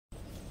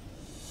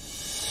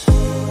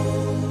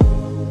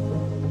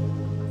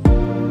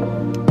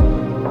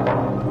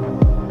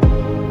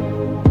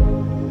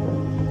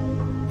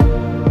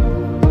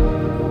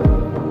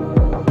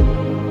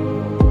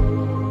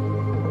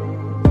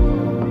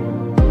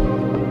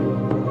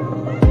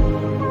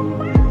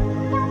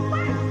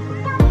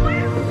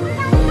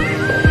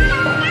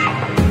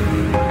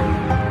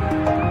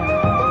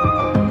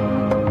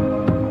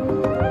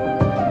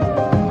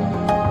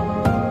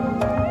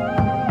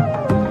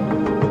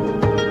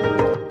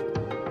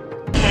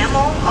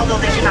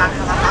they cannot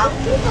have a home.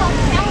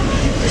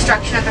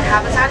 Destruction of their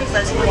habitat is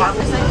listed in wild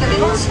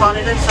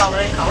spotted and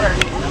solid in color.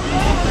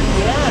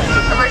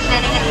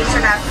 Originating in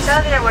eastern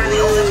Africa, they are one of the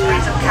oldest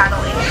breeds of cattle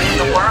in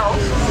the world.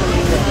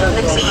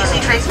 They can be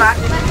easily traced back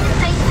to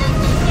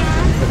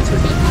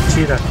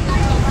cheetah.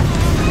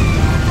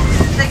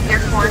 The deer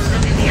forest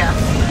in India.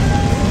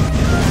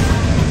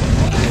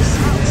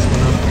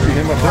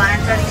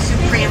 Lions are the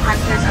supreme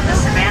hunters of the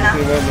savannah.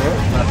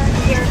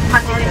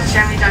 Hunting is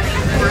generally done in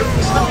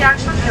groups, but the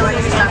actual killing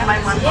is done by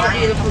one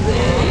lion.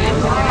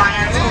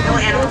 Lions will kill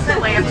animals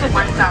that weigh up to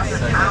 1,000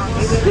 pounds.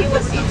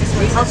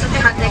 Most of the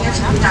hunting is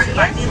done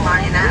by the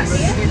lioness.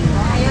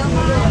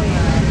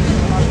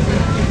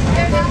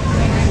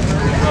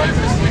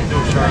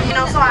 You can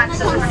also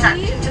access or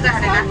protection to the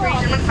head and neck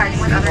region when fighting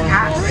with other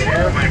cats.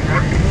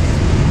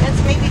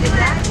 That's maybe the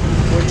that.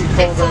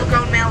 A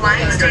full-grown male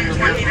lion stands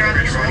 1 meter on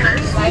their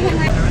shoulders.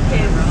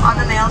 On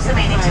the males, the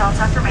mating tails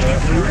have remaining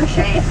through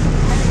shade.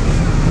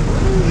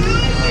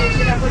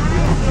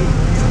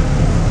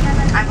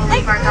 I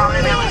believe our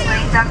dominant male is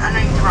laying down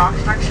underneath the rock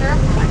structure.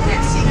 I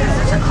can't see because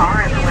there's a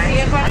car in the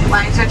way.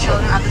 Lions are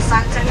children of the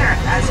sun and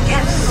earth as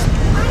gifts.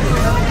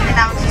 They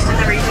now exist in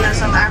the region of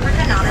South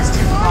Africa known as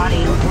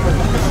Timbavati.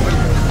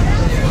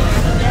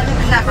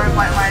 A number of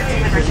white lions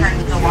have been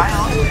returned to the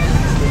wild.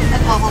 The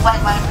Global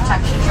White Lion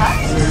Protection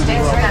Trust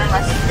states that there are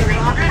less than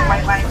 300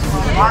 white lions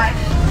worldwide.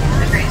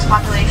 The greatest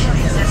population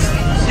exists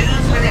in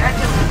zoos where they are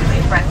deliberately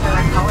bred for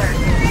their color.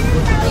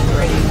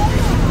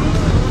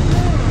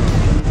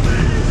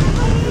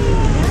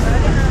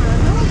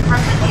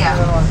 From India,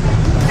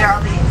 they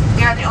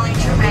are the only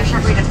true miniature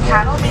breed of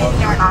cattle, meaning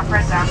they were not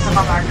bred down from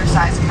a larger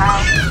sized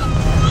cow.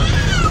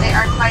 They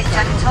are quite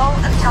gentle,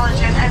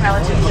 intelligent, and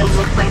relatively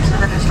easily placed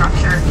within the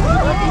structure.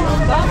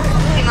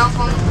 Females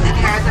will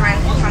inherit the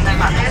ranking from their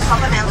mothers, while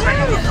the males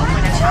recognize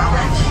open a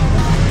challenge.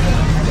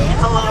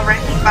 If a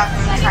lower-ranking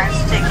baboon tries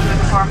to take food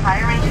before a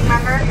higher-ranking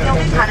member, he'll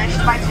be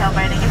punished by tail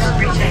biting and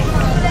screeching.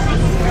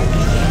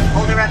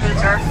 Older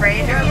baboons are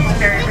afraid and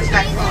very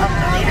respectful of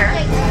the leader.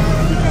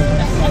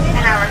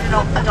 An average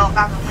adult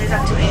baboon weighs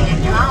up to 80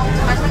 pounds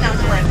and has been known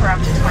to live for up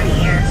to 20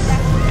 years.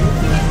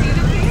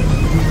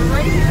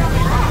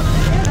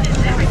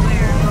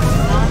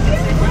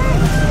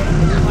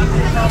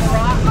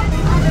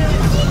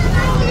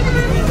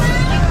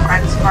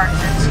 Runs, barks,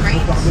 and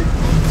screams.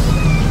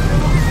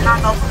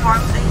 Non-vocal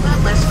forms include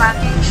lip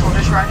smacking,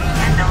 shoulder shrugging,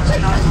 and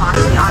nose-to-nose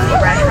honesty on the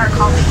right are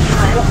called the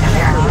eland, and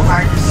they are the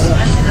largest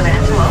species of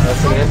antelope. They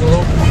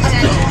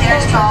stand 2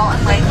 meters tall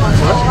and weigh close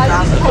to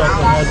 2,000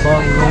 pounds.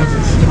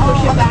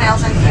 Both the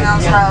males and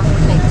females have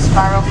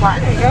spiral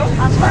flattened.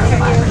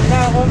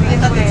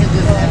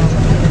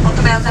 Both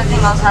the males and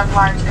females have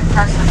large,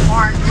 impressive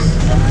horns.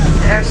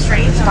 They are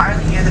straight,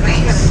 spiraling near the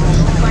base.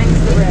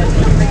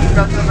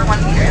 Growth over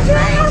 1 meter in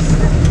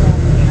length.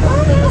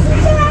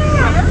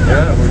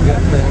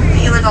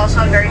 The eland also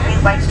have very faint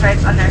white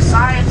stripes on their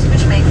sides,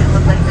 which make it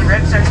look like the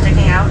ribs are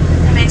sticking out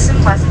and makes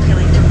them less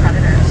appealing to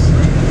predators.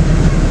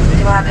 We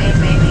do have a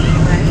baby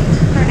eland.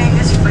 Her name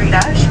is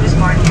Frida. She was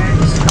born here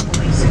just a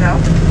couple weeks ago.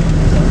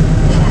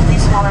 She is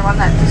the smaller one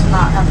that does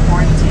not have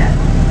horns yet.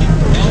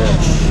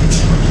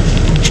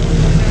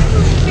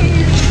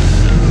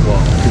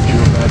 Wow, could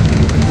you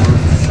imagine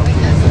something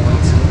like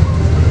that?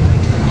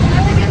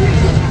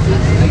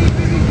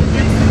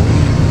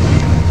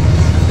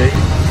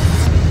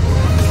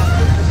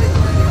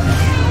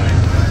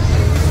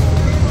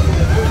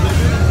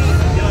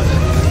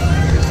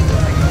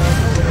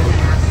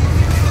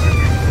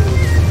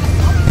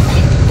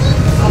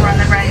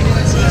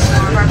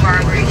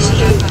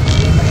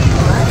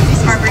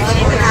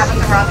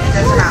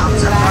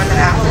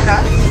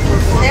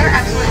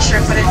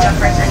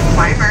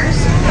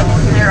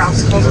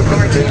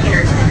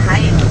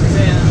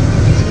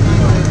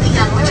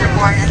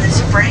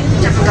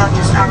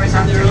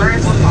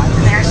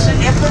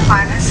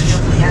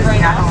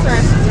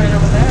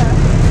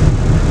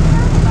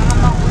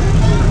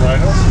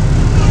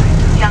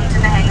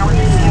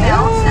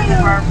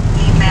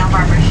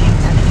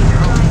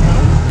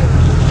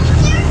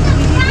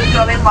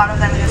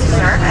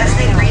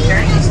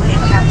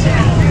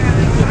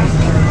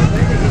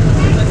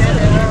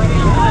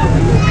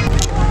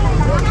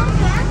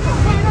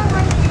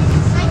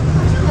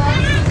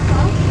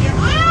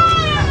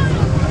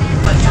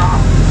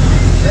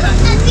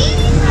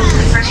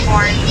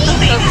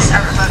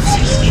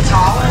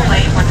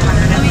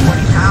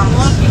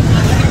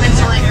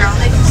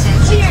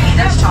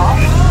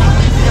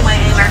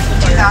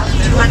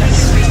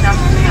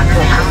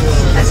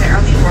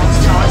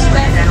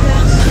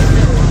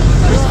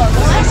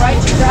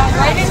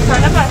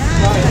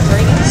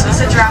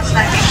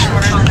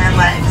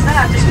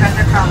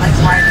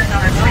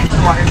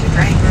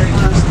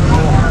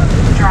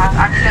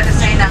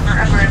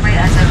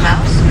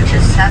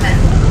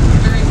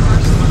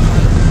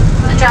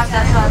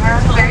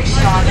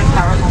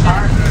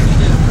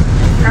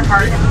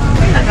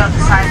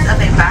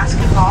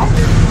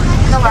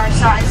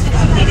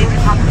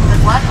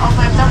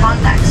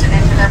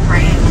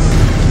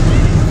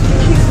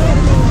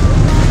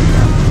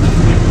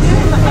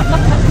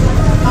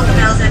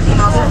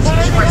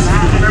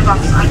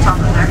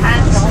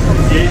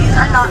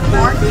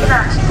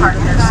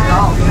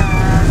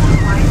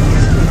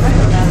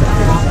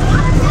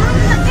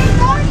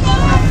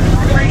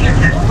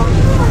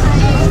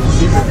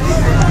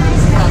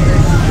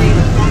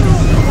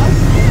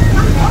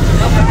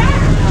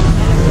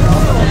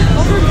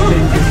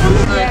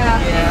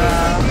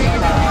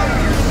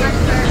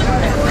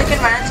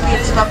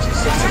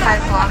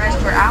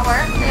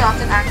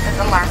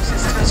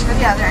 for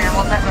the other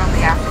animals that roam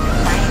the African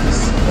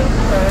plains.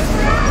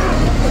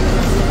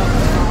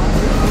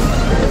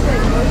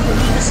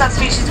 The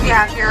subspecies we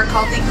have here are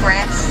called the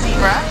grassy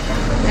zebra.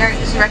 They are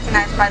usually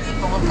recognized by the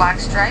bold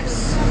black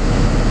stripes.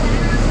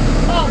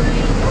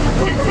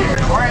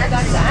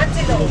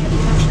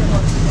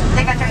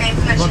 They got their name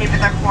from the shape of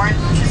their horns,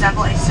 which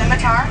resemble a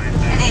scimitar,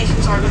 an Asian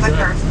sword with a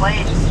curved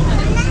blade.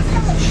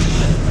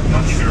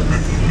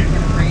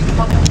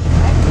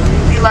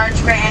 The large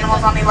gray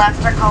animals on the left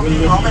are called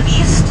the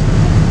wildebeest.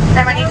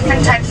 There are many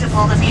different types of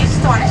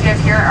wildebeest. The ones we have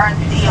here are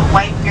the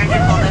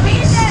white-bearded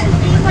wildebeest.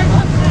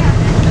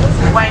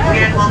 The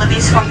white-bearded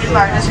wildebeest form the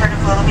largest herd of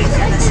wildebeest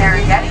in the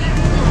Serengeti.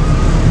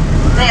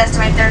 They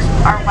estimate there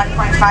are 1.5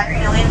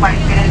 million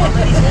white-bearded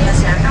wildebeest in the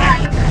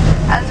Serengeti.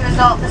 As a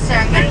result, the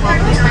Serengeti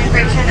wildebeest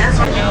migration is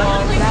one of the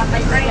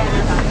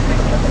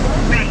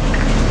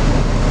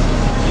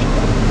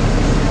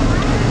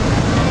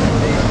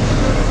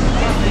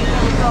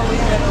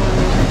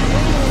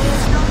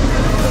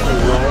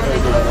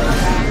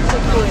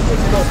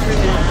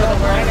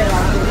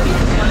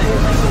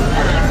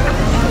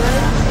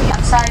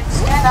outside,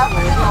 stand up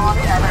and go on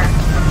together.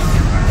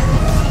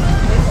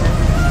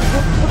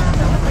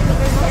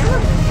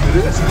 It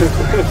is.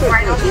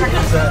 Rhinos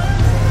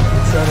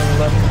It's at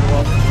 11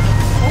 o'clock.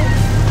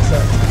 What's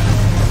that?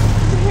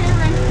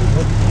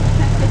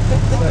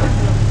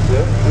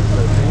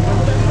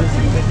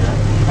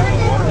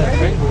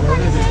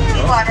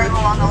 The water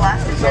along the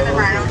left is where the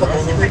rhinos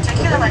in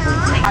particular like to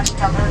take on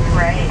double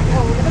gray.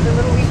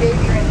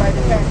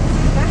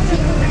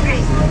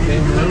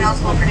 Females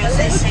will produce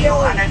a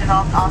single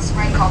underdeveloped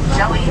offspring called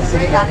joeys.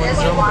 That is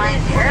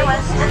blind,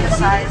 hairless, and the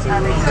size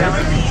of a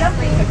jelly bean.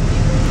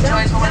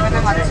 Joeys will live in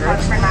their mother's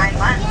pouch for 9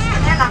 months,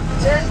 and they're not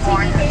considered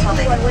born until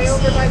they can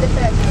see.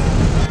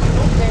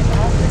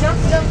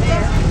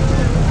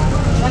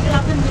 What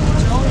happened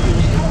with Joey?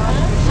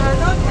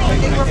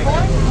 They were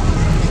born?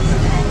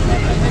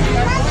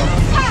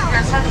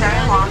 Girls have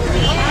very long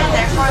feet, and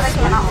therefore they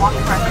cannot walk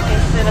perfectly.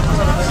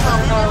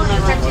 Slowly they will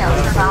use their tails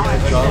for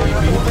balance.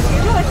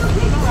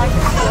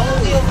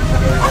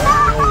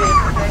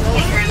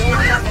 Kangaroos can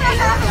be up to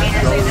 8.5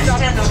 meters in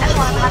distance and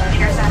 1.5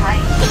 meters in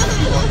height.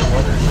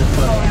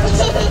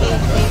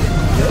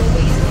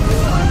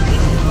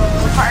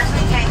 As far as the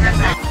kangaroos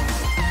know,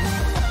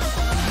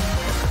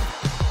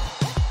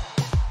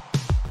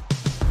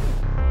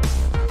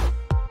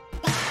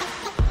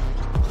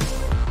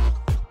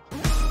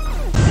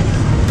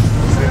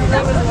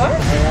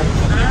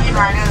 Indian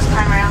rhinos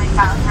primarily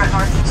found throughout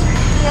northeastern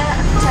India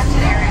and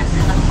protected areas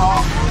in the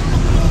fall.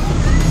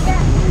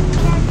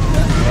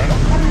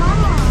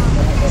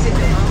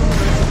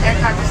 Their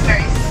coat is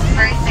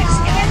very thick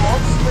skin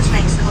folds, which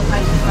makes it look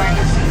like he's wearing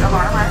a suit of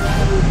armor.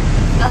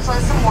 He also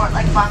has some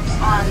wart-like bumps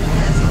on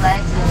his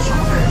legs and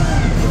shoulders.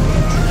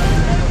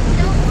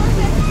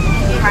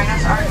 Indian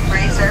rhinos are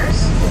grazers.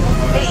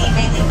 They eat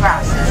mainly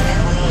grasses and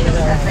leaves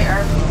as they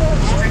are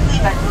strictly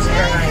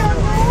vegetarian.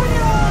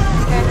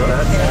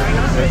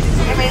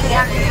 They're mainly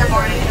active in the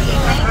morning and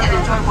evening and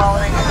enjoy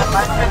wallowing in the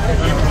mud for the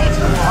day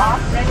to cool off.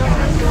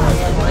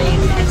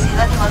 You can see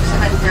that he looks a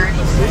bit dirty,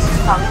 so this is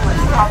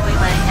probably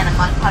laying in a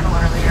mud puddle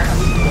earlier.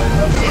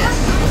 Yes.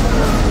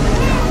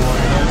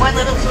 When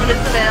little food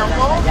is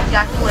available, you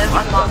have to live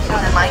on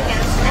monsters and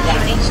lichens and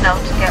even eat snow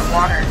to get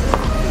water.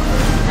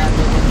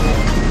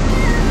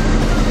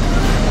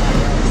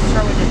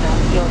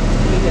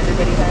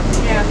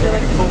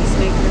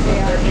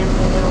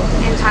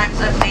 In times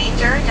of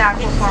danger, yak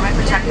will form a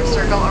protective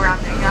circle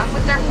around their young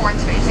with their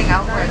horns facing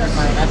outwards.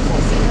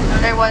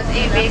 There was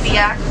a baby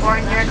yak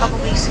born here a couple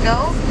weeks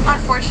ago.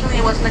 Unfortunately,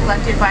 it was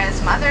neglected by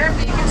his mother,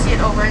 but you can see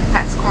it over in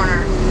Pet's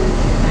Corner.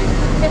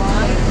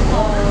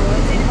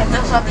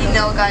 Also have the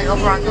nilgai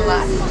over on the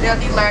left. They are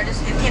the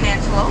largest Indian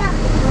antelope.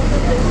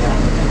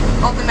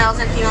 Both the males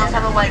and females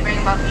have a white ring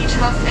above each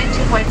hoof and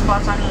 2 white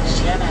spots on each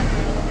cheek.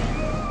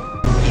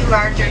 The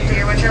larger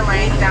deer, which are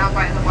laying down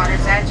by the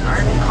water's edge,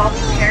 are called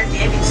the paired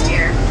David's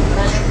deer.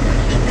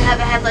 They have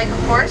a head like a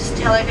horse,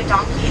 tail like a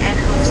donkey, and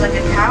hooves like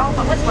a cow,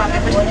 but with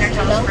webbing between their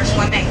toes for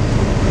swimming.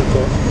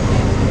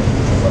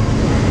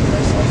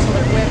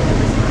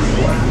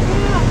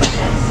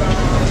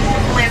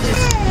 We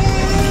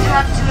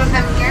have 2 of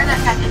them here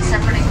that have in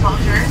separate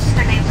enclosures.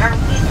 Their names are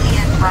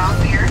Wheatley and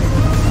Brownbeard.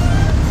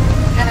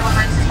 The other one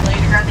likes to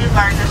later are the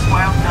largest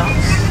wild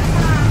goats.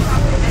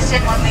 They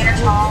stand 1 meter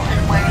tall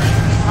and weigh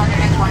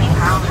 120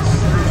 pounds.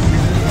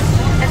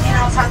 The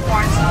females have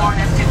horns more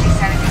than 50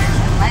 centimeters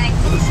in length.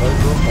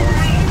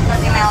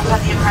 The males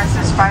have the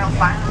impressive spiral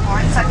final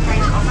horns that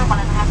range over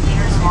 1.5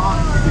 meters long.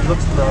 He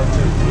looks proud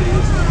too,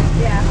 please.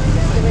 Yeah.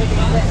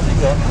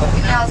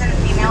 Males and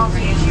females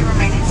usually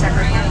remain in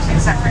separate groups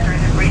except for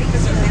during the breeding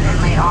season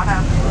in late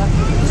autumn.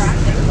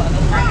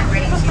 During the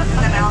breeding season,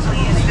 the males will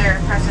use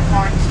their impressive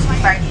horns to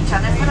fight each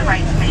other for the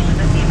right to mate with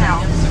the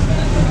females.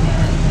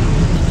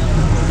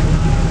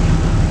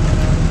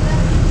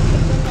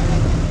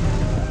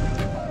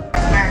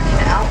 American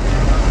elk.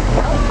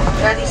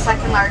 They're the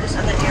second largest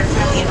of the deer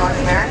family in North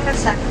America,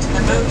 second to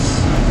the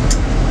moose.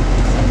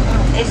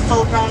 A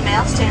full-grown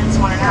male stands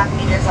 1.5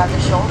 meters at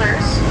the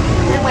shoulders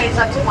and weighs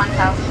up to 1,000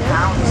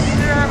 pounds.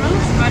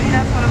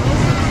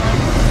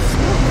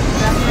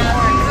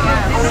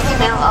 The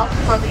female elk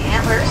for the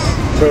antlers.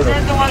 The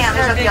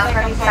antlers of the elk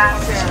are the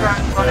fastest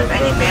growing bone of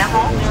any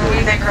mammal.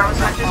 They grow as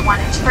much as 1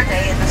 inch per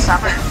day in the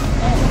summer.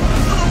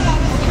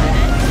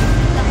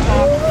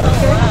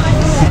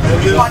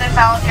 Spotted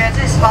fallow deer is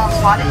a small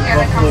spotted deer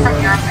that comes from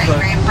Europe and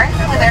Great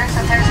Britain, with their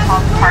centers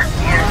called park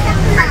deer.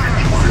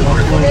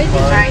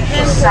 During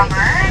the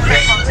summer,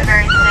 their coats are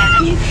very thin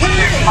and you can see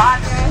their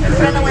spots,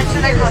 but in the winter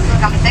their coats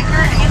become thicker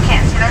and you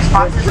can't see their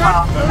spots as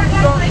well.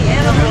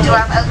 We do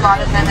have a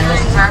lot of them in the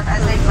reserve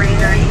as they breed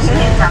or use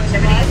in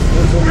captivity.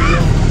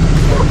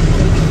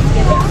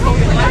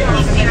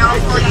 These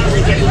females will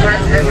usually give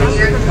birth every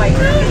year, maybe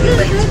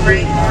late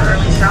spring or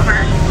early summer.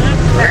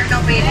 There are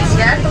no babies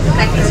yet, but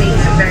they can see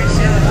them very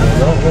soon.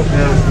 Only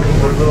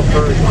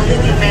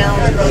the males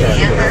grow the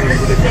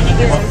antlers, and you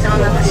can see some of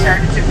them have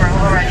started to grow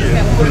already.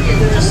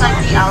 Just like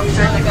the elk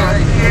during the growth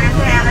period,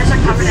 the antlers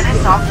are covered in a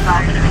soft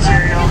velvet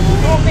material.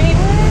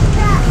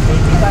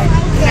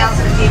 The males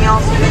and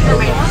females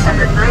remain in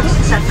separate groups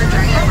except for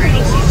during the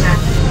breeding season.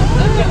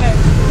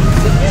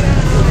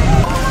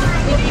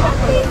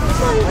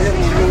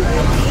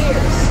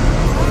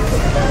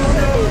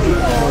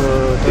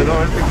 They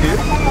don't have to get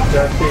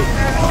that big.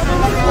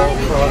 All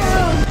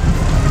crossing.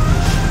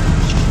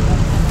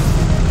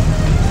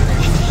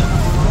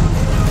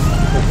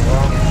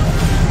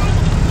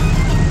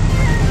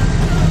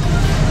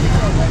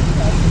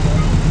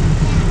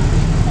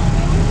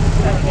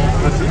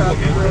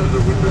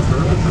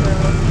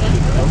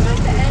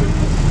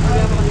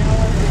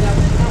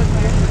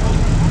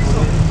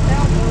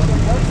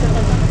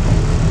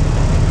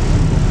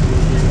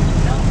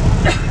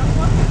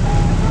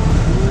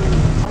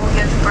 We'll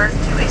give birth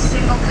to a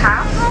single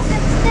calf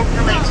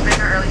in late spring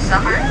or early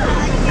summer.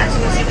 As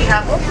you can see, we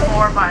have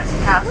 4 bison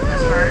calves in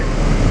this herd.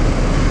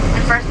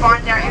 When first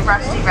born, they are a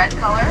rusty red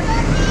color.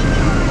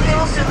 They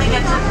will soon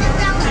begin to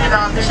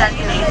develop the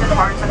shaggy names and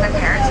horns that their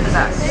parents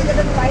possess.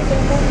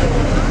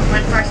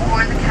 When first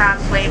born, the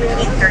calves weigh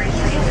between 33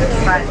 and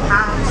 55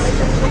 pounds.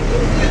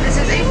 This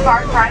is a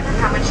far cry from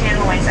how much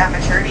animal weighs at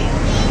maturity.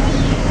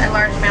 A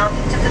large male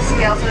can tip the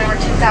scales at over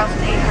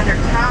 2,800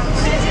 pounds,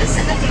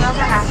 and the females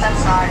are half that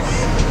size.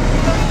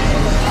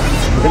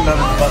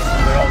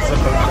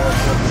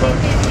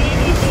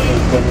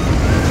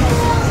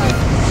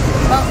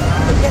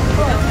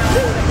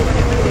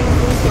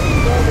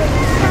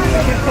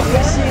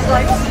 She's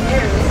like